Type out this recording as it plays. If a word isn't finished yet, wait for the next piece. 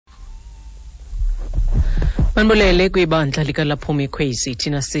Manibulele kwibandla likalaphume Khwezi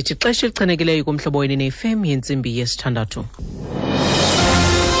thina sithi xesha elichanekileyo kumhlobo weni ne-FM yentsimbi yesithandathu.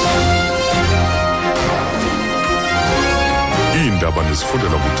 Iindaba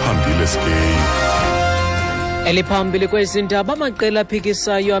nezifundela kuthambile sikeyi. Eliphambili kwezindaba amaqela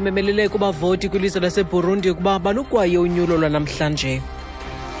aphikisayo amemelele kuba voti kwilizwe lase Burundi kuba alukwaye unyulo lwanamhlanje.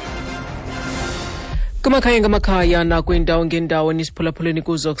 Kumakhaya ngamakhaya nakwindawo ngendawo nisiphulaphuleni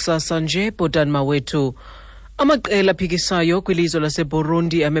kuzo kusasa nje bhotani mawethu. Amaqela aphikisayo kwilizwe lase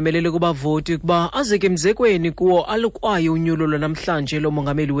Burundi amemelele kuba voti kuba azeke mzekweni kuwo alukwaye unyulo lwanamhlanje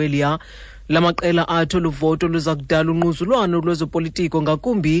lomongameli weliya. Lamaqela athi luvoto luza kudala unquzulwano lwezopolitiko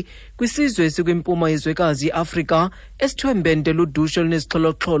ngakumbi kwisizwe esikwimpuma yezwekazi iAfrika esithwembende ludusho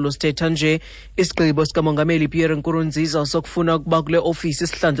lunezixholo-xholo sithetha nje isigqibo sikamongameli Pierre Nkurunziza sokufuna ukuba kule ofisi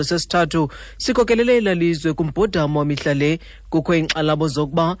isihlandlo sesithathu sikokelelela lizwe kumbhodamo wamihla le kukho inkxalabo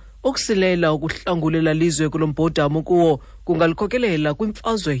zokuba ukusilela ukuhlangulela lizwe kulo mbhodamo kuwo kungalikhokelela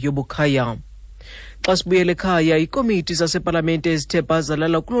kwimfazwe yobukhaya. Xa sibuyele ekhaya ikomiti zasepalamente ezithe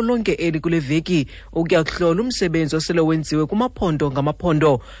bhazalala kulo lonke eli kule veki ukuya kuhlola umsebenzi osele wenziwe kumaphondo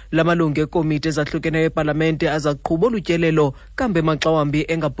ngamaphondo lamalungu ekomiti ezahlukeneyo epalamente azakuqhuba olutyelelo kambe maxa wambi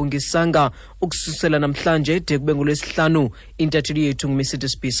engabhungisanga ukususela namhlanje de kube ngolwesihlanu. Intatheli yethu nguMisithi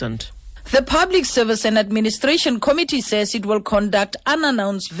Spisant. The Public Service and Administration Committee says it will conduct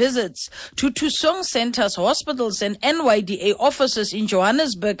unannounced visits to Tusong centers, hospitals and NYDA offices in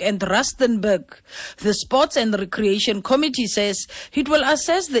Johannesburg and Rustenburg. The Sports and Recreation Committee says it will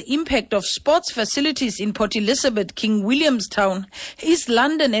assess the impact of sports facilities in Port Elizabeth, King Williamstown, East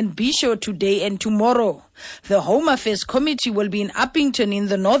London and Bishop today and tomorrow. The Home Affairs Committee will be in Uppington in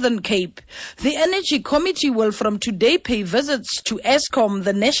the Northern Cape. The Energy Committee will from today pay visits to Eskom,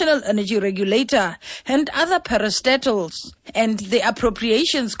 the National Energy Regulator, and other parastatals. And the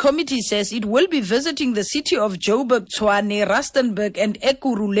Appropriations Committee says it will be visiting the city of Joburg, Tshwane, Rustenburg and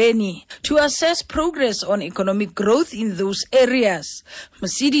Ekurhuleni to assess progress on economic growth in those areas.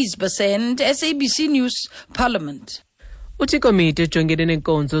 Mercedes Besant, SABC News, Parliament. Uthi ikomiti ejongene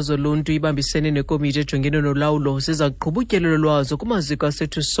nenkonzo zoluntu ibambisene nekomiti ejongene nolawulo ziza kuqhuba utyelelo lwazo kumaziko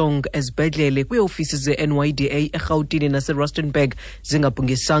aseTusong ezibhedlele kwiiofisi ze-NYDA eRhawutini naseRustenburg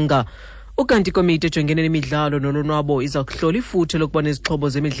zingabhungisanga. Ukanti ikomiti ejongene nemidlalo nolonwabo iza kuhlola ifuthe lokuba nezixhobo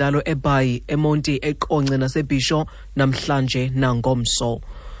zemidlalo eBhayi, eMonti, eQonce nasebhisho namhlanje nangomso.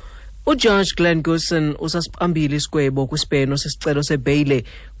 Ujudge Glenn Goosen usasiphambili isigwebo kwisibheno sesicelo sebeyile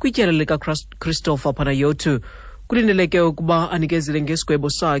kwityala likaChristopher Panayotu. Kulindeleke ukuba anikezele ngesigwebo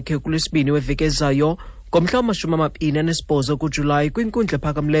sakhe kulwesibini weveki ezayo ngomhla wama-28 kuJulayi kwinkundla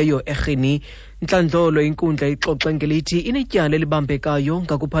ephakamileyo eRhini. Ntlandlolo inkundla ixoxe ngelithi inetyala elibambekayo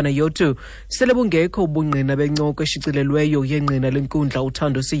ngakuPanayotu sele bungekho ubungqina bencoko eshicilelweyo yengqina lenkundla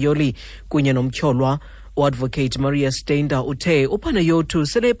uThando Siyoli kunye nomtyholwa. U-Advocate Maria Stender uthe uPanayotu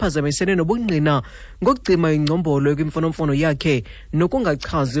sele ephazamisene nobungqina ngokucima ingcombolo kwimfonomfono yakhe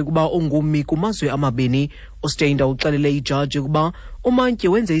nokungachazi ukuba ungumi kumazwe amabini. uStender uxelele ijaji ukuba umantye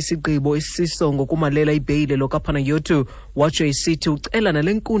wenze isigqibo esisiso ngokumalela ibeyile lokaPanayotu watsho isithi ucela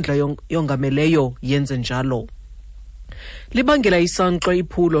nale nkundla yongameleyo yenze njalo. Libangela isanqo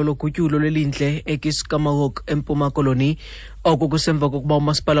iphulo logutyulo lelindle eKiskamahook eMpuma Koloni. Oku kusemva kokuba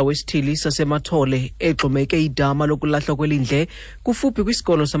umasipala wesithili sasemathole egxumeke idama lokulahlwa kwelindle kufuphi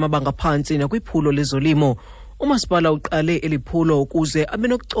kwisikolo samabanga phantsi nakwiphulo lezolimo. Umasipala uqale eliphulo ukuze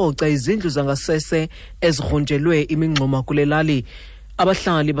abenokucoca izindlu zangasese ezigrunjelwe imingxuma kule lali.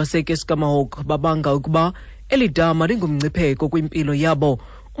 Abahlali baseKiskamahook babanga ukuba elidama lingumngcipheko kwimpilo yabo.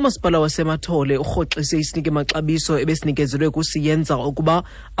 Umasipala wasemathole urhoxise isinike maxabiso ebesinikezelwe kusiyenza ukuba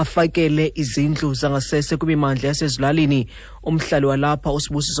afakele izindlu zangasese kwimimandla yasezilalini. Umhlali walapha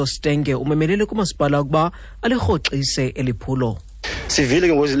uSibusiso Stenge umemelele kumasipala ukuba alirhoxise eliphulo. Sivile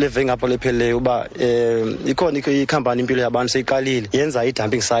ke ngoku leveng apho lepheleyo uba ikhona ikhampani impilo yabantu seyiqalile yenza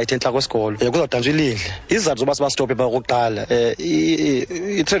i-dumping site enhla kwesikolo kuzawudanswa ilindle. Izizathu zoba sibastophe phaa kokuqala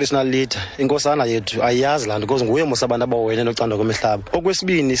i-traditional leader inkosana yethu ayiyazi laa nto because nguye mos abantu abawene nocandwa kwemihlaba.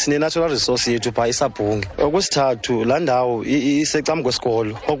 Okwesibini sine-natural resource yethu phaa isabhunge. Okwesithathu laa ndawo isecam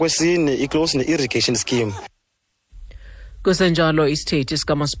kwesikolo. Okwesine iclose ne-irrigation scheme. Kusenjalo isithethi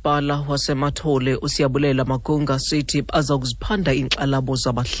sikamasipala wasemathole uSiyabulela Magunga sithi aza kuziphanda inkxalabo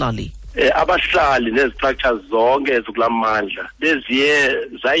zabahlali. Abahlali nezistructures zonke ezikulamandla beziye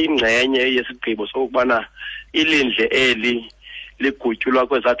zayingxenye yesigqibo sokubana ilindle eli ligutyulwa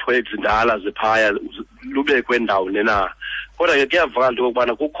kwezathu ezindala zephaya lube kwendawo nena. Kodwa ke kuyavakala into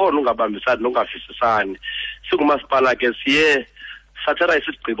yokubana kukhona ungabambisani nongavisisani. Singumasipala ke siye sathatha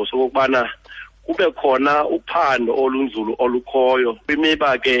isigqibo sokubana ube khona uphando olunzulu olukhoyo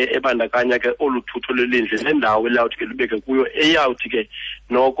kwimiba ke ebandakanya ke oluthutho lwelindle nendawo elawuthi ke lubeke kuyo eyawuthi ke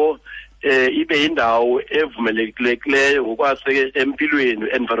noko ibe yindawo evumelekileyo ngokwase empilweni,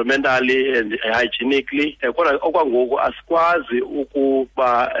 environmentally and hygienically. Kodwa okwangoku asikwazi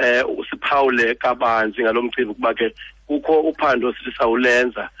ukuba siphawule kabanzi ngalo mcimbi kuba ke kukho uphando sithi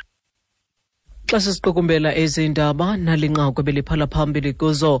sawulenza. Xa sisiqukumbela ezi ndaba nalinqaku beliphala phambili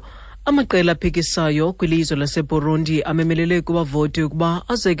kuzo, amaqela aphikisayo kwilizwe lase Burundi amemelele kubavoti ukuba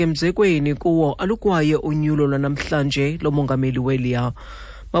azeke mzekweni kuwo alukwaye unyulo lwanamhlanje lomongameli weliya.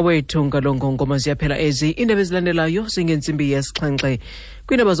 Mawethu ngalongo ngoma ziyaphela ezi indaba ezilandelayo zingentsimbi yesixhenxe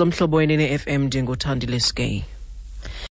kwiindaba zomhlobo wenene FM ndinguthandile Skay.